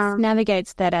practice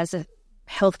navigates that as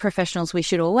health professionals. We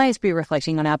should always be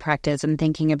reflecting on our practice and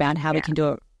thinking about how we can do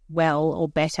it well or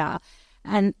better.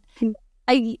 And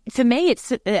for me,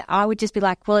 I would just be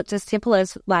like, well, it's as simple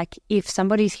as like if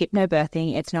somebody's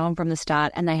hypnobirthing, it's known from the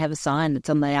start and they have a sign that's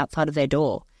on the outside of their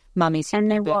door. Mummy's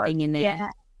hypnobirthing in there. Yeah.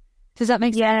 Does that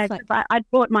make sense? Yeah, I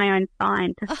bought my own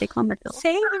sign to stick on the door.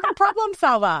 See, we're a problem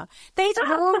solver. These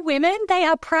rural women, they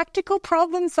are practical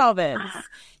problem solvers.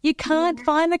 You can't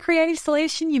find the creative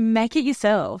solution, you make it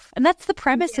yourself. And that's the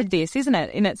premise of this, isn't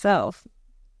it, in itself?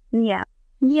 Yeah.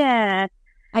 Yeah.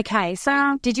 Okay,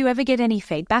 so did you ever get any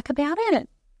feedback about it?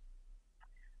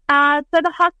 So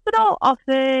the hospital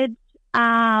offered,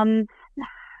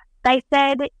 they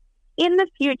said, in the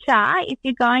future, if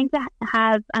you're going to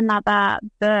have another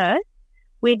birth,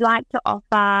 we'd like to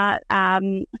offer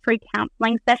free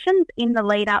counselling sessions in the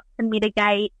lead up to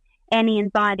mitigate any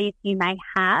anxieties you may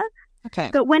have. Okay.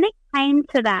 But when it came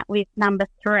to that with number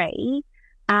 3,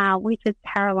 which is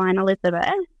Caroline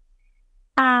Elizabeth,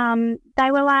 they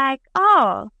were like,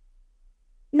 oh,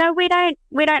 no, we don't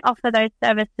offer those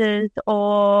services,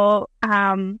 or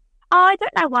I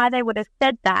don't know why they would have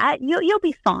said that. You'll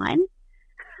be fine.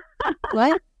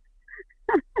 What?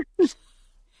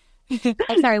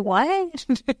 Sorry, what?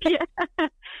 Yeah.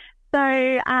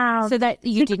 So that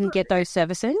you didn't get those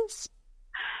services?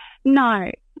 No.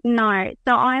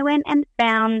 So I went and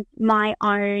found my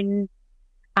own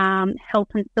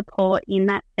help and support in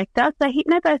that sector. So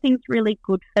hypnobirthing is really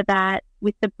good for that,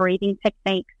 with the breathing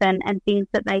techniques and things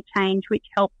that they change, which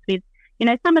helps with, you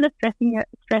know, some of the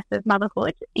stress of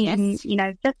motherhood. Yes. And, you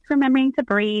know, just remembering to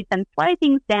breathe and slow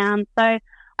things down. So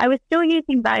I was still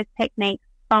using those techniques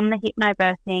from the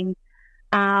hypnobirthing,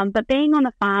 but being on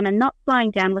the farm and not slowing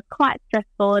down was quite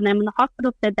stressful. And then when the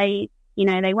hospital said they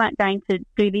weren't going to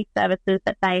do these services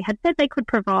that they had said they could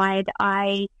provide,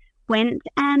 I went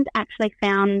and actually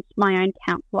found my own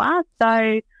counsellor.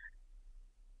 So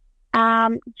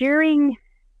during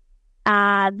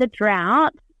the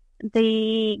drought,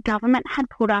 the government had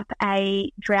put up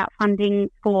a drought funding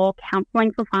for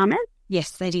counselling for farmers.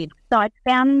 Yes, they did. So I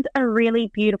found a really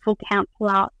beautiful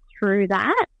counsellor through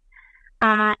that.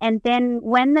 And then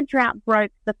when the drought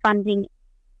broke, the funding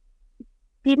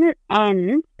didn't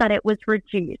end, but it was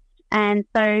reduced. And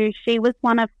so she was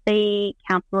one of the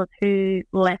counsellors who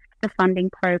left the funding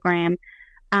program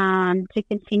to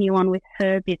continue on with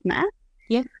her business.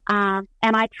 Yeah. And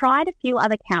I tried a few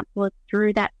other counsellors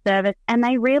through that service, and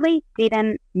they really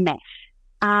didn't mesh.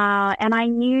 And I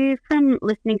knew from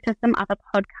listening to some other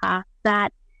podcasts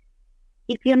that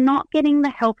if you're not getting the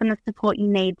help and the support you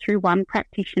need through one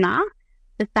practitioner,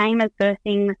 the same as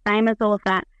birthing, the same as all of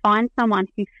that, find someone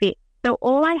who fits. So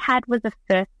all I had was a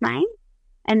first name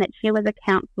and that she was a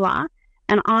counsellor,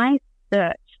 and I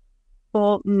searched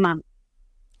for months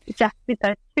just with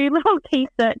those two little key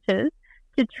searches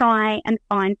to try and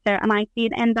find her. And I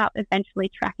did end up eventually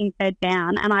tracking her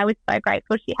down, and I was so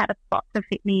grateful she had a spot to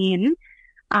fit me in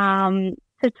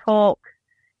to talk,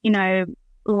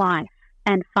 life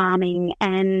and farming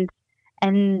and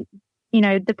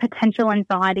the potential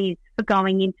anxieties for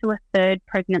going into a third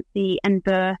pregnancy and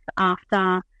birth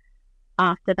after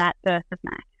that birth of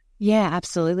Mac. Yeah,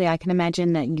 absolutely. I can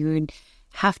imagine that you would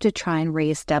have to try and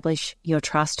reestablish your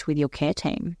trust with your care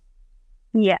team.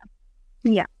 Yeah.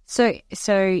 Yeah. So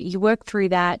you worked through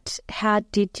that. How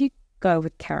did you go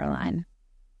with Caroline?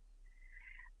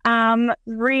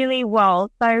 Really well.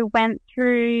 So went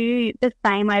through the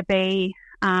same OB,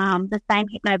 the same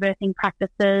hypnobirthing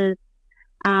practices,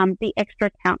 the extra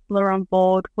counsellor on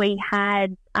board. We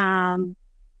had some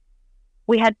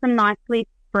nicely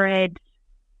spread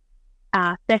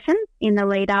sessions in the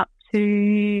lead up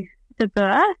to the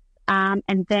birth,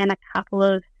 and then a couple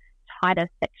of tighter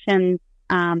sections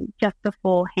just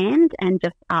beforehand and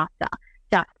just after,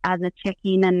 just as a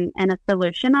check-in and a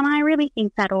solution. And I really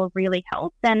think that all really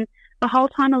helped. And the whole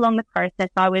time along the process,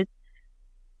 I was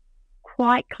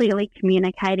quite clearly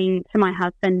communicating to my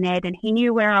husband, Ned, and he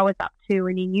knew where I was up to,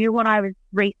 and he knew what I was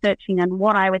researching and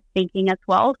what I was thinking as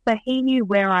well. So he knew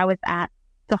where I was at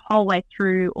the whole way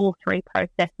through all three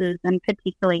processes, and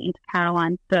particularly into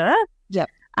Caroline's birth. Yep.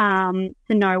 To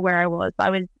know where I was. I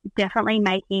was definitely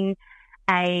making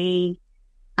an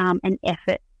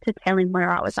effort to tell him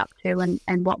where I was up to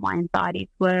and what my anxieties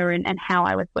were and how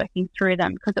I was working through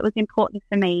them, because it was important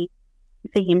for him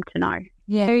to know.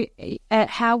 Yeah.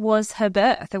 How was her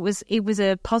birth? It was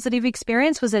a positive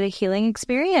experience. Was it a healing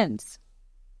experience?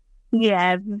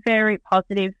 Yeah, very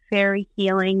positive, very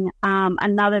healing.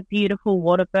 Another beautiful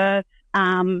water birth.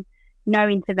 No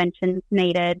interventions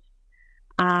needed.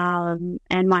 And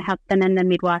my husband and the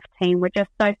midwife team were just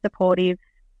so supportive.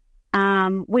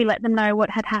 We let them know what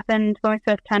had happened when we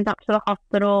first turned up to the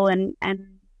hospital and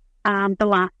the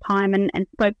last time and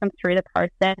spoke them through the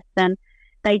process. And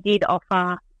they did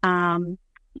offer,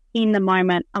 in the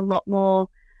moment, a lot more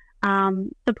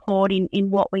support in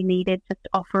what we needed, just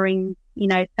offering,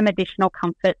 some additional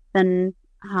comforts and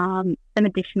some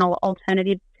additional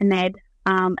alternatives to Ned,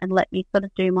 and let me sort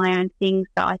of do my own thing.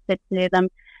 So I said to them,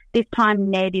 this time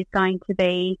Ned is going to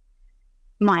be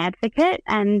my advocate,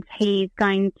 and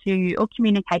communication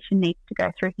needs to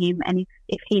go through him. And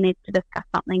if he needs to discuss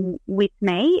something with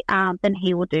me, then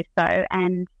he will do so,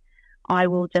 and I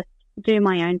will just do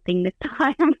my own thing this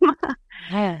time.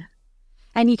 Yeah.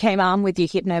 And you came armed with your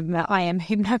I am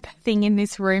hypnobirthing in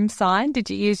this room sign. Did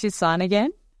you use your sign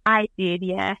again? I did,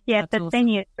 yeah. Yeah, that's been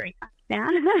used 3 times now.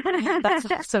 That's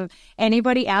awesome.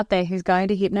 Anybody out there who's going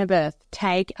to hypnobirth,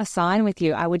 take a sign with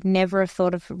you. I would never have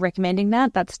thought of recommending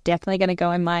that. That's definitely going to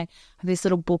go in this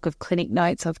little book of clinic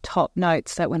notes, of top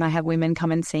notes, that when I have women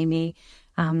come and see me,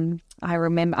 I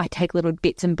remember I take little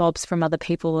bits and bobs from other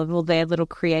people of all their little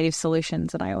creative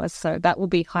solutions, and so that will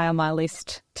be high on my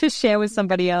list to share with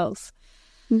somebody else.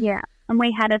 Yeah, and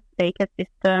we had a speaker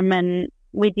system, and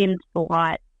we dimmed the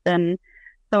lights, and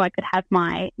so I could have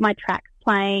my tracks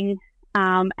playing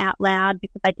out loud,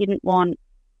 because I didn't want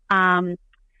earbuds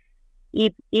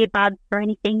or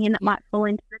anything in that might fall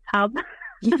into the tub.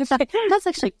 Yeah, that's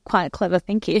actually quite clever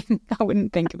thinking. I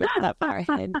wouldn't think of it that far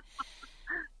ahead.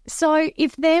 So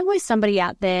if there was somebody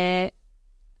out there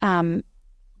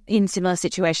in similar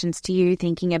situations to you,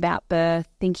 thinking about birth,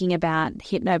 thinking about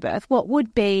hypnobirth, what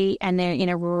would be, and they're in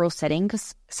a rural setting,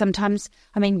 because sometimes,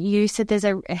 you said there's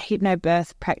a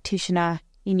hypnobirth practitioner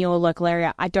in your local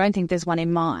area. I don't think there's one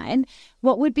in mine.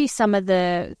 What would be some of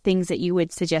the things that you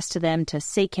would suggest to them to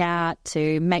seek out,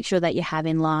 to make sure that you have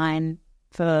in line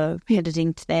for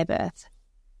heading to their birth?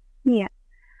 Yeah.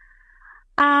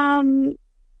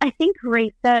 I think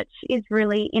research is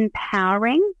really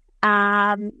empowering.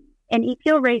 And if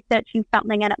you're researching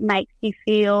something and it makes you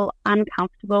feel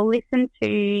uncomfortable, listen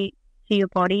to your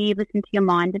body, listen to your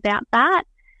mind about that.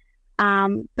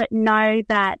 But know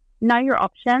your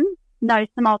options, know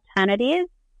some alternatives.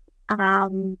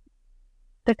 Become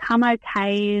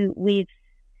okay with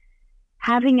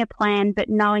having a plan, but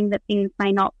knowing that things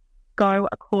may not go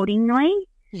accordingly.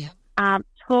 Yeah.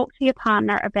 Talk to your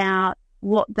partner about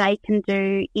what they can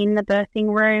do in the birthing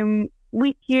room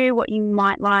with you, what you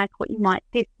might like, what you might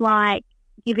dislike,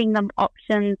 giving them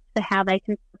options for how they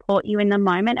can support you in the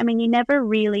moment. You never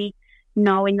really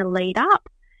know in the lead up,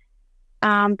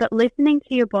 but listening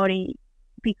to your body,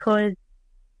 because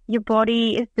your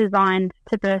body is designed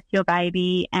to birth your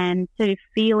baby, and to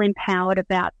feel empowered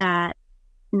about that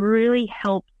really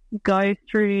helps go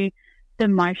through the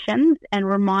motions and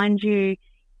remind you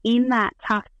in that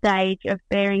tough stage of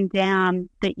bearing down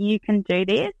that you can do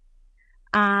this.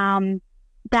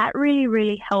 That really,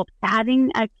 really helps.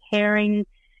 Having a caring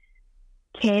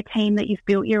care team that you've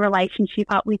built your relationship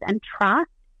up with and trust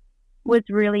was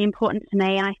really important to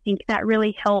me, and I think that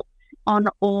really helped on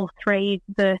all three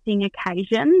birthing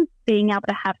occasions, being able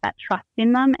to have that trust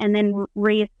in them and then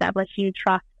re-establishing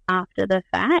trust after the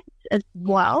fact as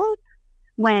well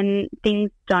when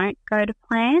things don't go to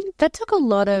plan. That took a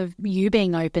lot of you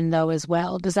being open though as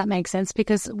well. Does that make sense?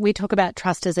 Because we talk about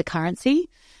trust as a currency.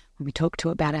 When we talk to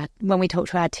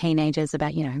our teenagers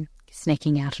about,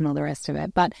 sneaking out and all the rest of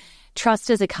it. But trust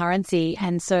as a currency,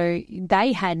 and so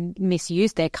they had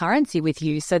misused their currency with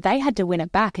you, so they had to win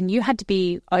it back, and you had to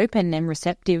be open and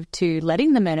receptive to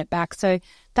letting them earn it back. So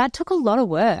that took a lot of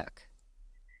work.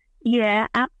 Yeah,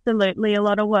 absolutely, a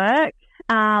lot of work.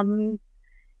 And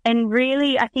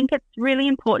really, I think it's really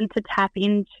important to tap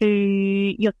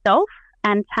into yourself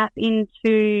and tap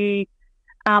into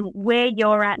where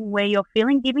you're at and where you're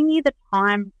feeling, giving you the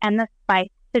time and the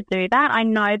space to do that. I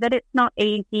know that it's not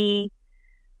easy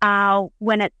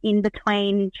when it's in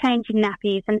between changing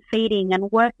nappies and feeding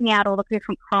and working out all the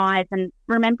different cries and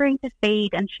remembering to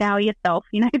feed and shower yourself,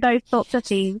 those sorts of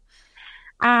things.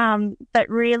 But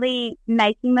really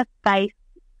making the space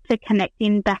to connect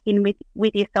back in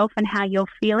with yourself and how you're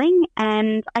feeling.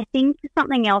 And I think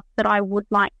something else that I would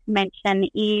like to mention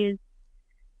is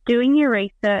doing your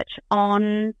research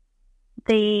on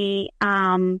the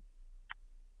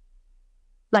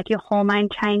like your hormone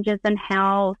changes and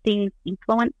how things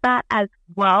influence that as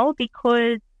well,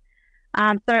 because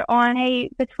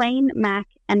between Mac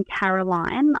and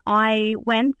Caroline, I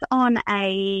went on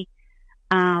a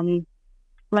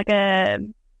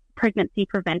pregnancy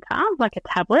preventer, like a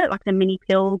tablet, like a mini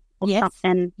pill or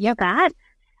something like that.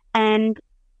 And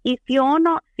if you're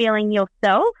not feeling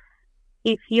yourself,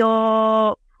 if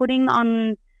you're putting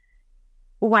on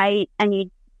weight and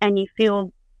you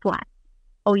feel flat,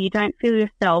 or you don't feel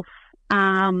yourself,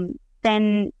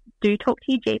 then do talk to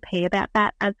your GP about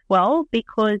that as well,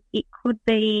 because it could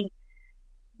be,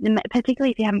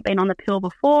 particularly if you haven't been on the pill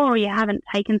before or you haven't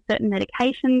taken certain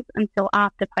medications until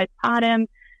after postpartum,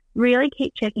 really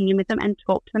keep checking in with them and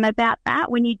talk to them about that.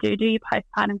 When you do your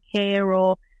postpartum care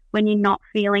or when you're not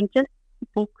feeling, just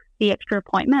book the extra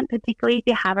appointment, particularly if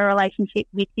you have a relationship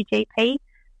with your GP,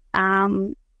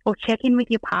 or check in with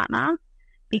your partner,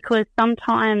 because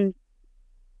sometimes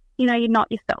you're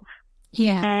not yourself.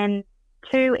 Yeah. And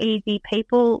too easy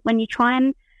people, when you try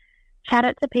and chat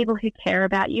it to people who care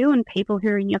about you and people who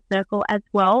are in your circle as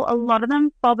well, a lot of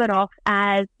them fob it off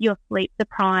as you're sleep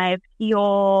deprived,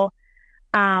 you're,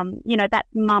 that's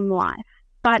mum life.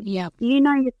 But you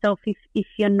know yourself if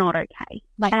you're not okay.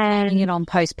 Like having it on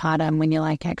postpartum when you're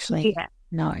like, actually,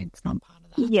 no, it's not part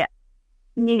of that. Yeah.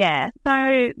 Yeah.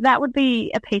 So that would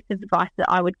be a piece of advice that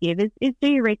I would give is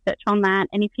do your research on that.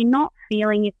 And if you're not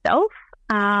feeling yourself,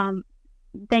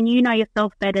 then you know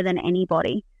yourself better than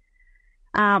anybody.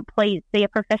 Please see a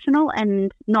professional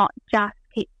and not just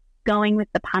keep going with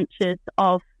the punches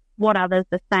of what others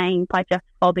are saying by just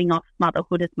fobbing off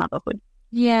motherhood as motherhood.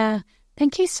 Yeah.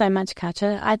 Thank you so much,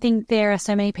 Katja. I think there are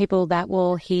so many people that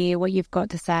will hear what you've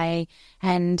got to say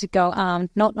and go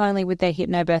not only with their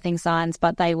hypnobirthing signs,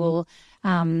 but they will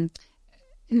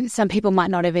some people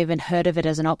might not have even heard of it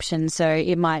as an option, so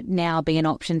it might now be an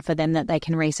option for them that they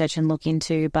can research and look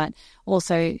into, but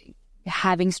also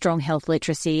having strong health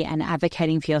literacy and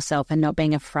advocating for yourself and not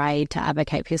being afraid to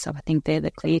advocate for yourself. I think they're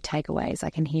the clear takeaways I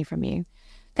can hear from you.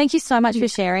 Thank you so much for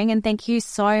sharing, and thank you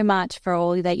so much for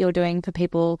all that you're doing for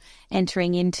people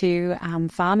entering into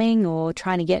farming or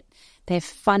trying to get their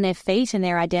feet and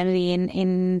their identity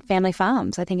in family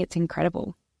farms. I think it's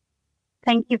incredible.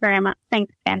 Thank you very much.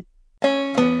 Thanks, Jen.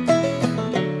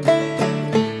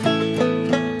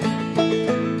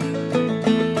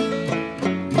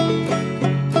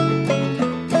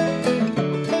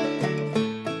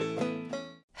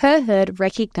 Her Herd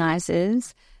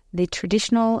recognises the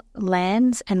traditional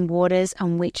lands and waters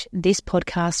on which this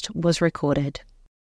podcast was recorded.